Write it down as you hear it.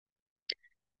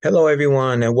Hello,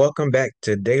 everyone, and welcome back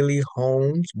to Daily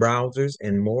Homes, Browsers,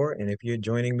 and More. And if you're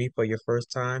joining me for your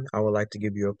first time, I would like to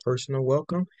give you a personal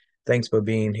welcome. Thanks for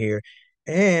being here.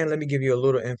 And let me give you a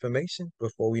little information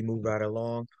before we move right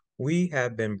along. We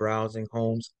have been browsing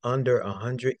homes under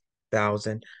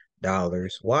 $100,000.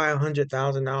 Why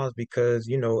 $100,000? Because,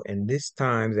 in this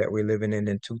time that we're living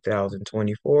in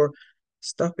 2024,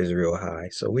 stuff is real high.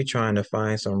 So we're trying to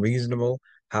find some reasonable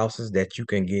houses that you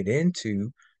can get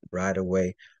into right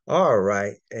away. All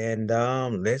right, and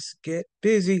let's get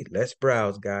busy. Let's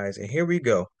browse, guys. And here we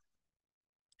go.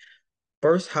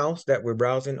 First house that we're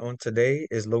browsing on today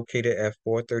is located at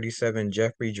 437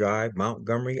 Jeffrey Drive,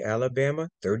 Montgomery, Alabama,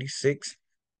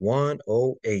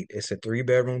 36108. It's a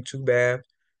three-bedroom, two-bath,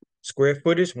 square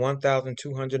footage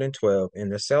 1,212,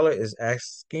 and the seller is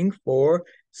asking for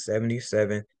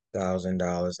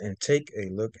 $77,000. And take a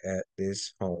look at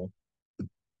this home.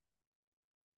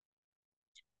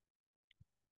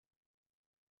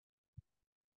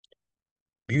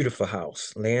 Beautiful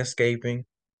house. Landscaping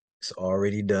is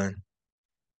already done.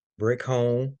 Brick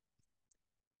home.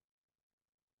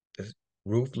 The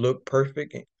roof looked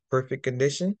perfect, perfect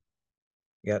condition.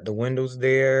 Got the windows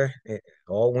there.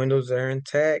 All windows are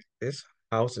intact. This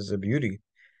house is a beauty.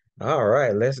 All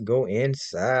right, let's go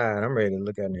inside. I'm ready to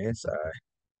look at the inside.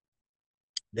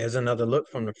 There's another look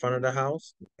from the front of the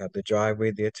house. Got the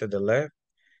driveway there to the left.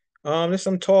 There's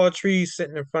some tall trees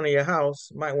sitting in front of your house.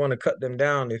 Might want to cut them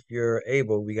down if you're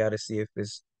able. We got to see if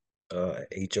it's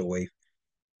HOA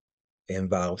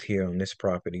involved here on this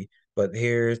property. But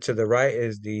here to the right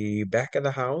is the back of the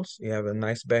house. You have a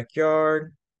nice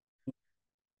backyard.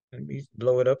 Let me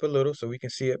blow it up a little so we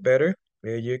can see it better.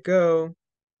 There you go.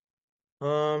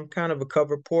 Kind of a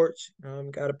covered porch.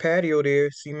 Got a patio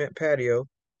there, cement patio.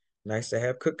 Nice to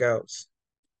have cookouts.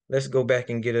 Let's go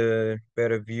back and get a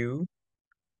better view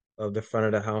of the front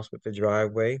of the house with the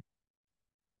driveway.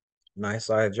 Nice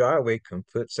sized driveway. Can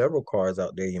put several cars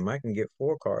out there. You might can get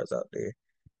four cars out there.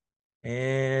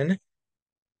 And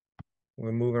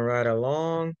we're moving right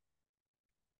along.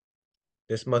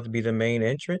 This must be the main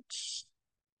entrance.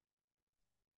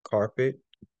 Carpet.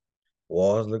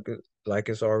 Walls look like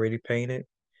it's already painted.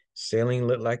 Ceiling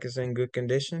look like it's in good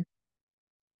condition.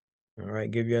 All right,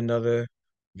 give you another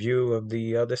view of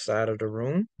the other side of the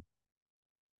room.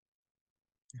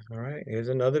 All right, here's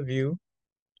another view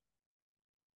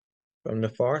from the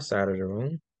far side of the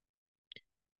room,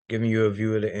 giving you a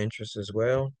view of the entrance as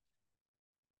well.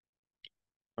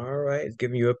 All right, it's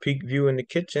giving you a peek view in the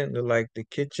kitchen. Look like the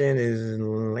kitchen is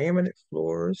laminate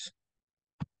floors,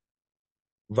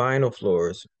 vinyl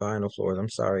floors. I'm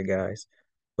sorry, guys.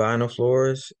 Vinyl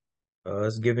floors.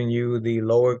 It's giving you the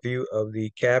lower view of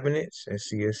the cabinets and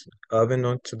see its oven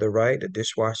on to the right, the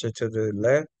dishwasher to the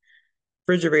left,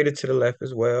 refrigerator to the left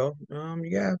as well. You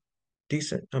got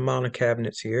decent amount of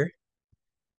cabinets here.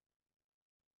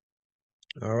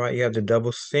 All right, you have the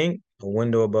double sink, a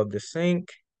window above the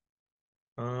sink.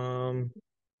 Um,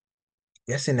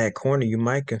 Yes, in that corner you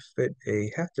might can fit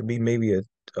have to be maybe a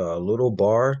little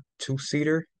bar,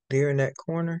 two-seater there in that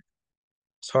corner.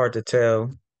 It's hard to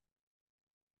tell.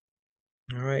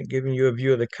 All right, giving you a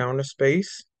view of the counter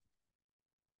space.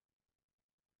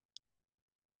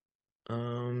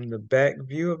 The back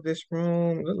view of this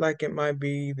room look like it might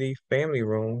be the family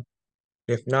room.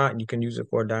 If not, you can use it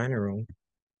for a dining room.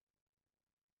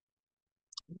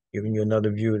 Giving you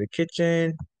another view of the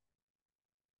kitchen.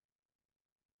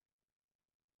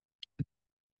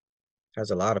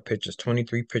 Has a lot of pictures,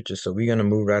 23 pictures, so we're gonna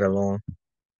move right along.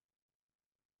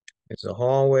 It's a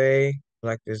hallway,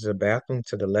 like there's a bathroom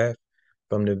to the left.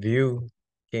 From the view,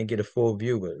 can't get a full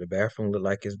view, but the bathroom look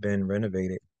like it's been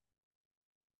renovated.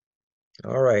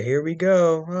 All right, here we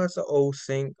go. Oh, it's an old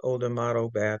sink, older model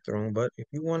bathroom, but if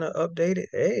you want to update it,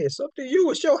 hey, it's up to you.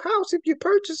 It's your house if you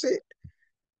purchase it.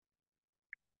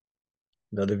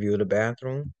 Another view of the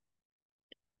bathroom.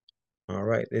 All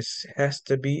right, this has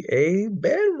to be a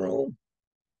bedroom.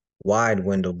 Wide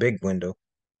window, big window.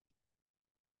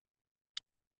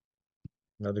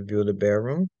 Another view of the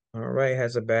bedroom. All right,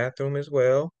 has a bathroom as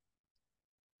well.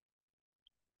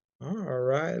 All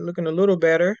right, looking a little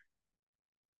better.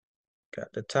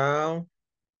 Got the tile,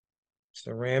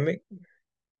 ceramic,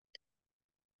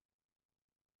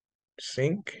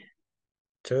 sink,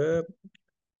 tub.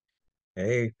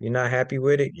 Hey, if you're not happy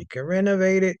with it, you can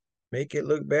renovate it, make it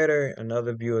look better.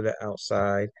 Another view of the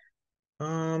outside.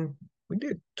 We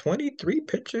did 23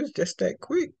 pictures just that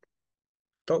quick.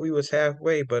 Thought we was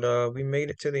halfway, but we made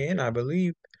it to the end, I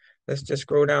believe. Let's just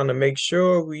scroll down to make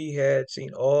sure we had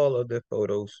seen all of the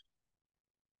photos.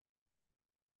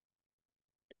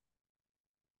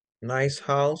 Nice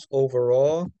house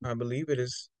overall. I believe it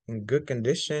is in good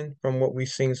condition from what we've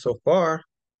seen so far.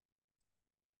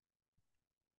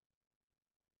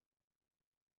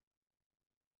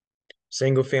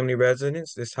 Single family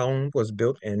residence. This home was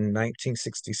built in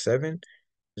 1967.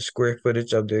 The square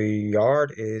footage of the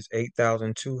yard is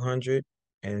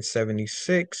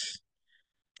 8,276.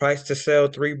 Price to sell,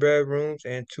 3 bedrooms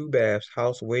and 2 baths.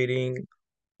 House waiting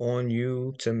on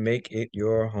you to make it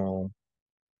your home.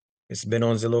 It's been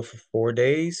on Zillow for 4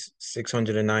 days,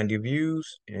 690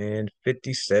 views, and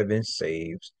 57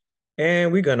 saves.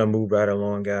 And we're gonna move right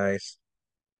along, guys.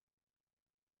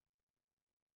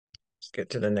 Let's get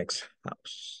to the next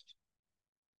house.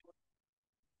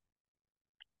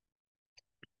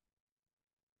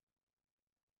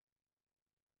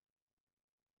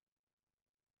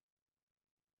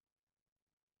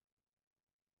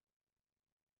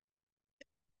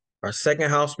 Our second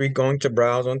house we're going to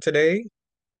browse on today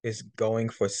is going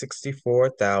for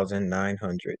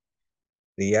 64,900.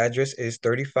 The address is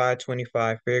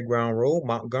 3525 Fairground Road,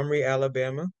 Montgomery,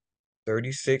 Alabama,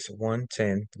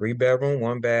 36110. 3 bedroom,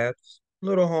 1 bath,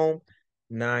 little home,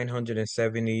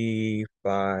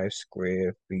 975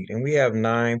 square feet. And we have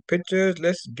 9 pictures.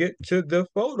 Let's get to the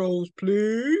photos,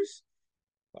 please.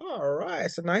 All right,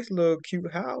 it's a nice little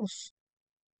cute house.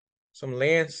 Some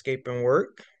landscaping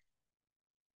work.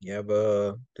 You have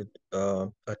the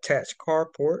attached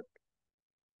carport.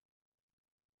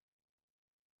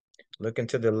 Looking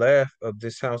to the left of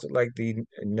this house, look like the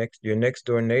next your next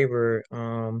door neighbor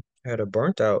had a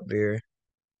burnt out there.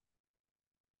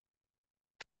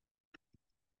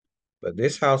 But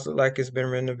this house look like it's been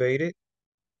renovated.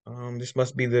 This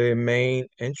must be the main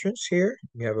entrance here.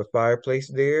 You have a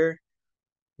fireplace there.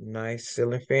 Nice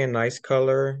ceiling fan, nice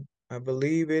color. I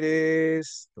believe it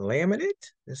is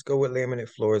laminate. Let's go with laminate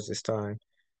floors this time.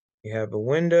 You have a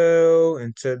window,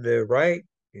 and to the right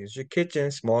is your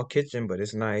kitchen, small kitchen, but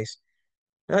it's nice.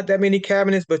 Not that many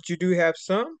cabinets, but you do have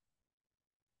some.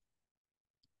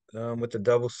 With the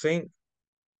double sink.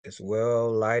 It's well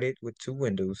lighted with 2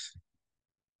 windows.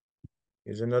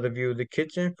 Here's another view of the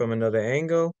kitchen from another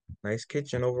angle. Nice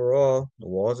kitchen overall. The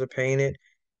walls are painted.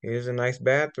 Here's a nice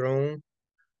bathroom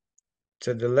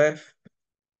to the left.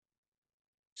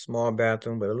 Small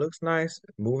bathroom, but it looks nice.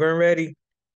 Move-in ready.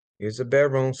 Here's a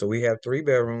bedroom. So we have 3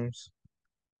 bedrooms.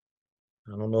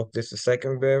 I don't know if this is a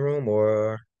second bedroom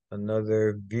or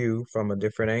another view from a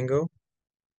different angle.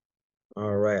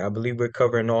 All right, I believe we're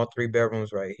covering all 3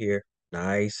 bedrooms right here.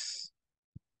 Nice.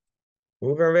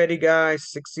 Moving ready,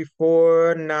 guys.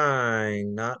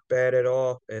 64.9. Not bad at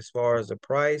all as far as the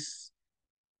price.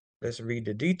 Let's read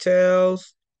the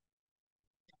details.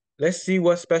 Let's see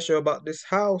what's special about this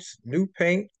house. New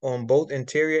paint on both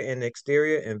interior and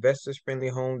exterior. Investors friendly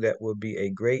home that will be a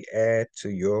great add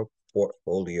to your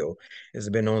portfolio. It's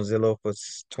been on Zillow for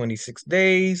 26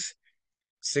 days,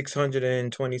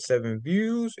 627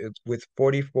 views with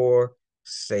 44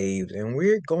 saves. And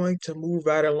we're going to move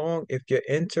right along. If you're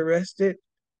interested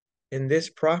in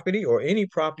this property or any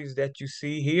properties that you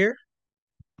see here,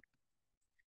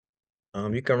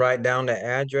 you can write down the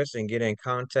address and get in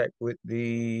contact with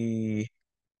the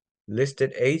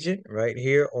listed agent right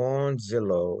here on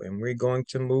Zillow. And we're going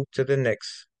to move to the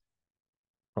next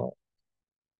home.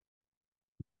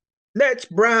 Let's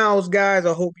browse, guys.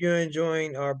 I hope you're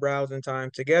enjoying our browsing time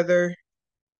together.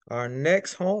 Our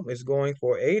next home is going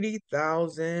for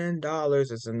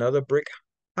 $80,000. It's another brick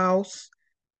house.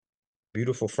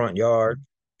 Beautiful front yard,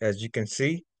 as you can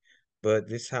see. But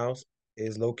this house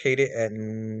is located at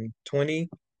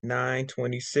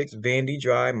 2926 Vandy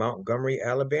Drive, Montgomery,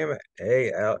 Alabama.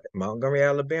 Hey, Montgomery,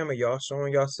 Alabama, y'all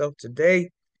showing yourself today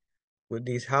with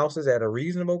these houses at a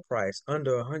reasonable price,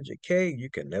 under 100K. You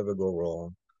can never go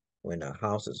wrong when the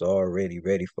house is already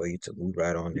ready for you to move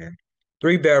right on there.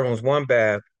 3 bedrooms, 1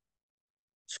 bath,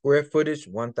 square footage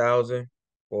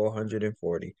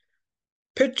 1,440.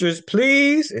 Pictures,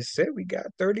 please. It said we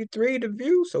got 33 to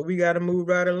view, so we got to move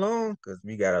right along because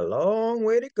we got a long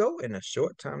way to go and a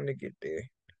short time to get there.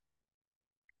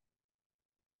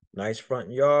 Nice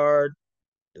front yard,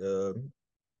 uh,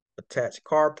 attached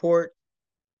carport,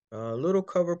 little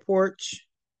cover porch.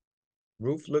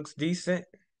 Roof looks decent.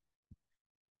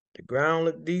 The ground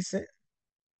look decent.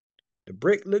 The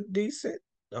brick look decent.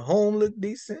 The home look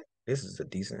decent. This is a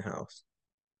decent house.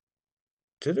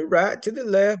 To the right, to the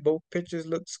left, both pictures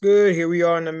looks good. Here we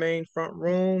are in the main front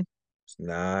room. It's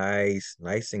nice,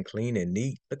 nice and clean and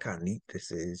neat. Look how neat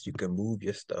this is. You can move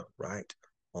your stuff right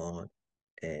on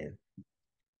in.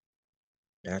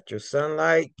 Natural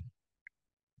sunlight.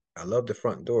 I love the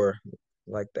front door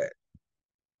like that.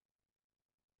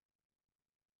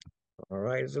 All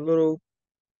right, it's a little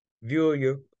view of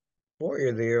your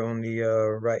foyer there on the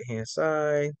right-hand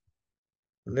side.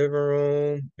 Living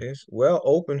room is well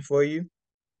open for you.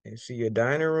 You see your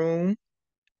dining room.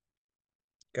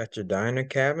 Got your diner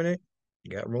cabinet.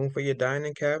 You got room for your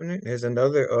dining cabinet. There's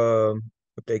another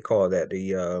what they call that?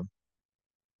 The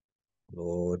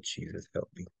Lord Jesus help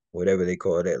me. Whatever they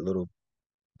call that little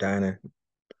diner.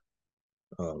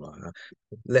 Oh Lord.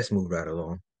 Let's move right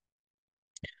along.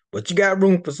 But you got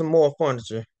room for some more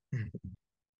furniture.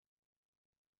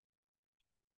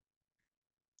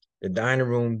 The dining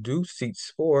room do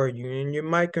seats four. You and your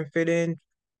mic can fit in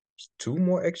two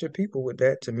more extra people with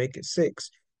that to make it six.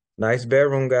 Nice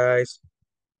bedroom, guys.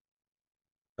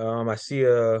 I see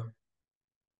a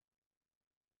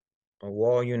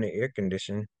wall unit air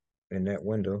condition in that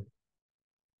window.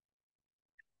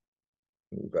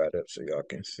 Move right up so y'all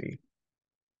can see.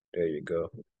 There you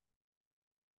go.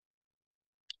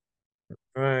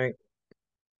 All right.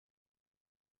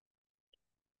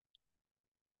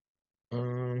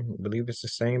 I believe it's the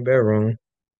same bedroom.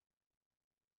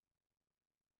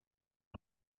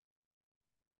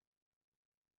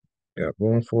 Got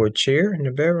room for a chair in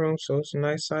the bedroom, so it's a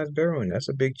nice sized bedroom. That's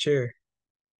a big chair.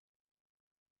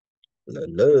 The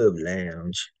love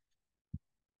lounge.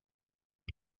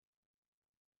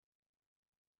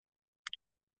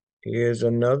 Here's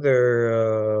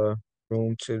another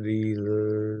room to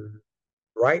the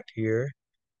right here.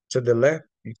 To the left,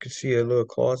 you can see a little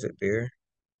closet there.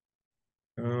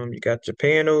 You got your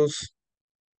panels.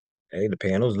 Hey, the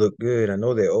panels look good. I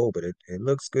know they're old, but it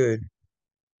looks good.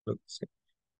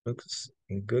 Looks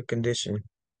in good condition.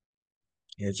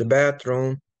 Here's your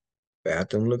bathroom.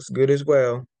 Bathroom looks good as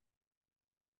well.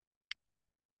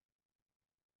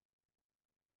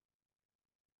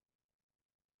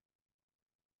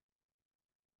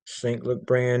 Sink look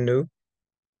brand new.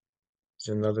 It's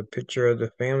another picture of the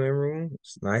family room.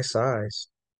 It's nice size.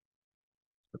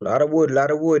 A lot of wood, a lot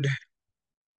of wood.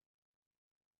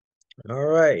 All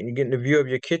right, you're getting the view of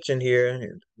your kitchen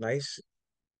here. Nice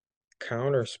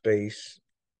counter space.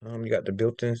 You got the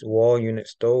built-in wall unit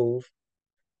stove.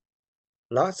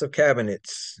 Lots of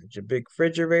cabinets. Your big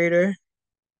refrigerator.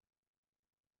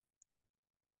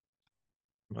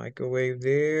 Microwave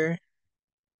there.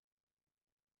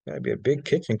 Gotta be a big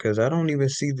kitchen because I don't even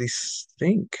see the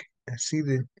sink. I see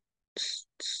the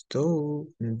stove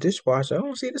and dishwasher. I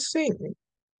don't see the sink.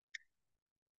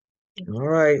 All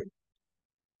right.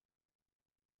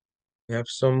 You have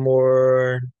some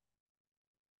more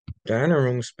dining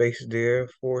room space there,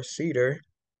 four-seater.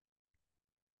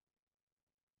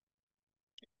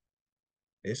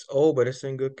 It's old, but it's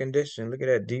in good condition. Look at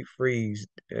that deep freeze.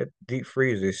 That deep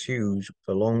freeze is huge,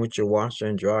 along with your washer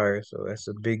and dryer. So that's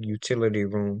a big utility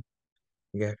room.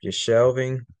 You have your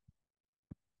shelving,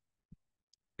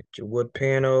 get your wood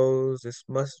panels. This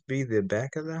must be the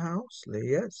back of the house.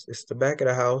 Yes, it's the back of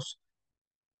the house.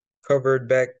 Covered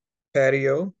back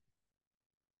patio,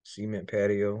 cement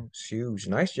patio. It's huge.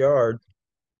 Nice yard.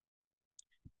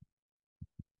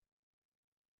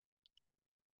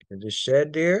 There's a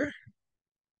shed there.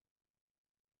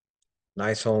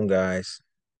 Nice home, guys.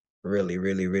 Really,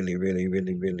 really, really, really,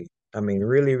 really, really. I mean,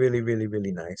 really, really, really,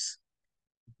 really nice.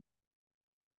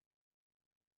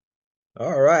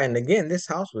 All right, and again, this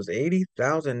house was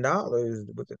 $80,000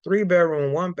 with a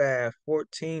three-bedroom, one bath,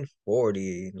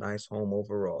 1440. Nice home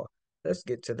overall. Let's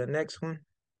get to the next one.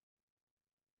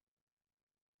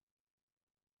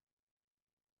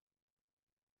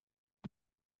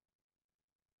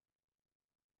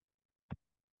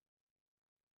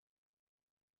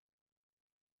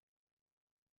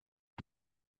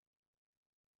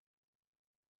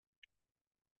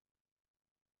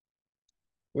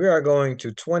 We are going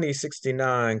to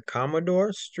 2069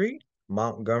 Commodore Street,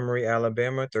 Montgomery,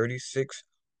 Alabama,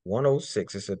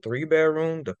 36106. It's a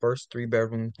three-bedroom, the first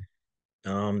three-bedroom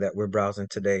that we're browsing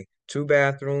today. Two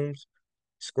bathrooms,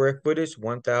 square footage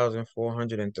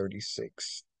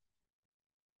 1,436.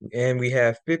 And we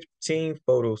have 15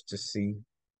 photos to see.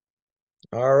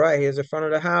 All right, here's the front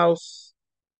of the house.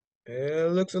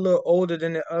 It looks a little older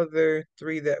than the other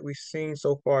three that we've seen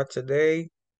so far today.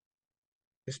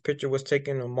 This picture was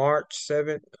taken on March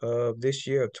 7th of this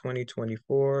year of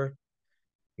 2024.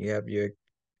 You have your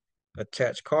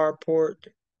attached carport,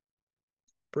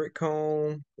 brick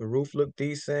home. The roof looked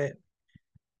decent.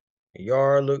 The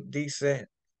yard looked decent.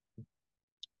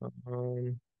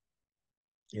 Um,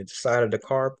 the side of the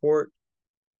carport,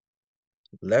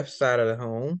 left side of the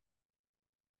home,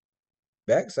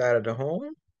 back side of the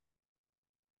home.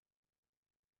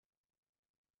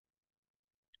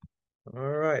 All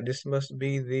right, this must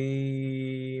be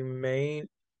the main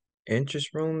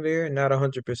entrance room there. Not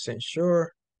 100%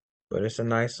 sure, but it's a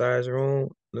nice size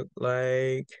room. Look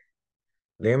like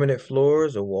Laminate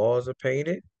floors, the walls are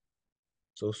painted.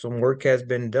 So some work has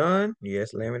been done.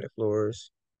 Yes, laminate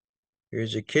floors.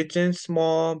 Here's your kitchen,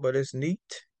 small, but it's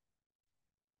neat.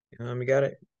 You got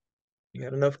it. You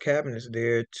got enough cabinets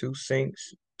there, two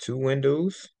sinks, two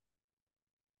windows.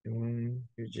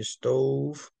 Here's your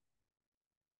stove.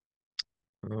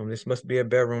 This must be a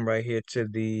bedroom right here to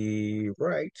the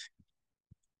right.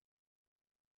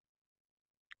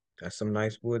 Got some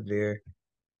nice wood there.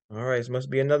 All right, this must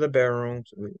be another bedroom.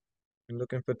 So we're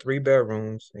looking for three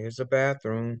bedrooms. Here's a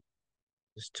bathroom.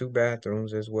 There's two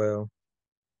bathrooms as well.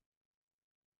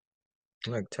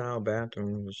 Like tile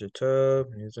bathroom. There's your tub.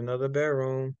 Here's another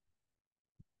bedroom.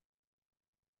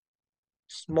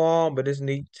 Small, but it's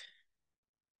neat.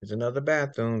 There's another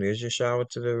bathroom. There's your shower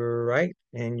to the right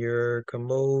and your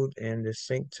commode and the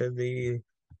sink to the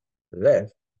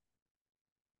left.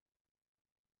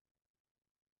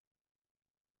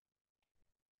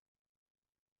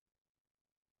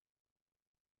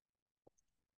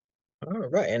 All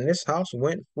right, and this house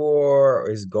went for,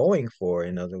 is going for,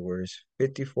 in other words,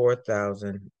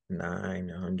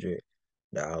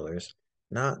 $54,900.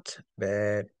 Not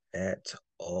bad at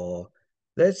all.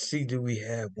 Let's see, do we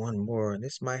have one more?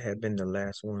 This might have been the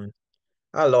last one.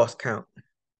 I lost count.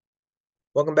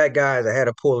 Welcome back, guys. I had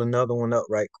to pull another one up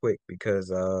right quick because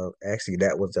actually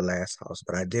that was the last house,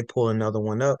 but I did pull another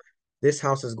one up. This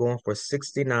house is going for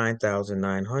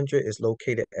 69,900. It's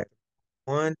located at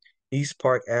 1 East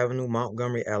Park Avenue,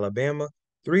 Montgomery, Alabama.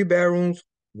 Three bedrooms,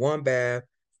 one bath,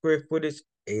 square footage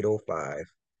 805.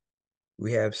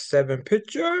 We have seven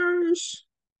pictures.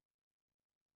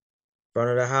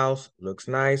 Front of the house looks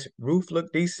nice. Roof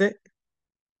look decent.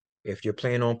 If you're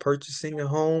planning on purchasing a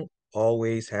home,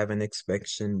 always have an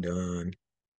inspection done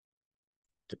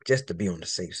just to be on the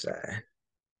safe side.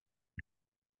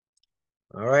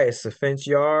 All right, it's a fenced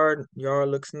yard. Yard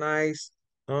looks nice.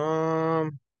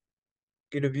 Um,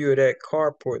 get a view of that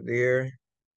carport there.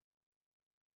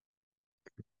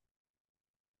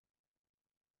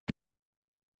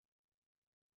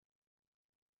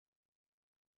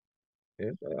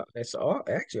 It's all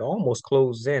actually almost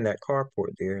closed in that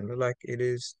carport there. It look like it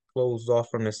is closed off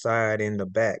from the side and the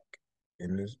back,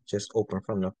 and it's just open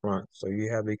from the front. So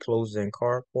you have a closed-in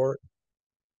carport.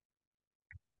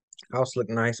 House look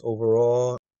nice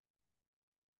overall.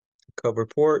 Covered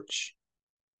porch.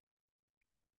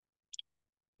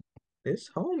 This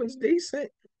home is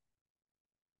decent.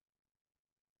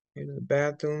 Here's the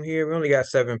bathroom here. We only got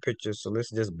seven pictures, so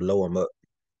let's just blow them up.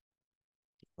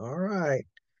 All right.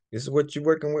 This is what you're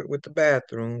working with the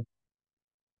bathroom.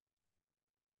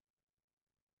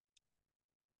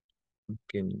 You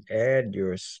can add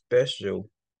your special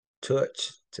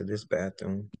touch to this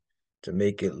bathroom to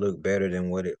make it look better than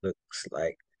what it looks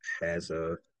like as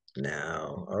of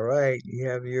now. All right, you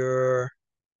have your,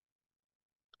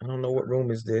 I don't know what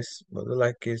room is this, but look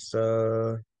like it's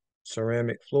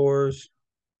ceramic floors.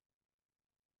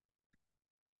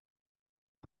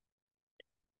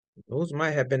 Those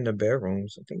might have been the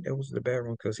bedrooms. I think that was the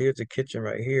bedroom because here's the kitchen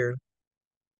right here.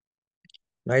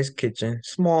 Nice kitchen,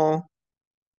 small,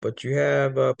 but you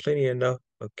have plenty enough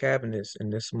of cabinets in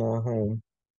this small home.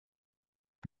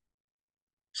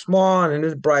 Small and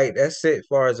it's bright. That's it as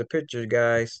far as the pictures,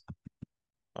 guys.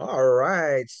 All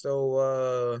right,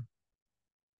 so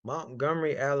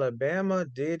Montgomery, Alabama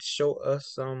did show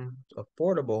us some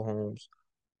affordable homes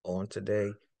on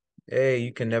today. Hey,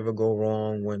 you can never go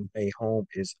wrong when a home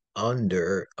is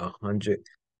under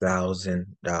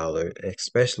 $100,000,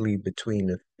 especially between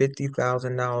the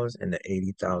 $50,000 and the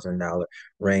 $80,000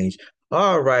 range.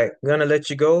 All right, I'm gonna let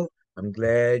you go. I'm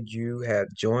glad you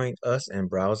have joined us in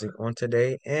browsing on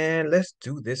today, and let's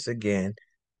do this again.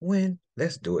 When?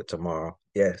 Let's do it tomorrow.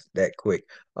 Yes, that quick.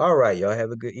 All right, y'all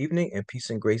have a good evening, and peace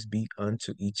and grace be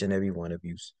unto each and every one of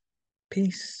you.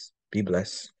 Peace. Be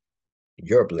blessed.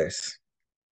 You're blessed.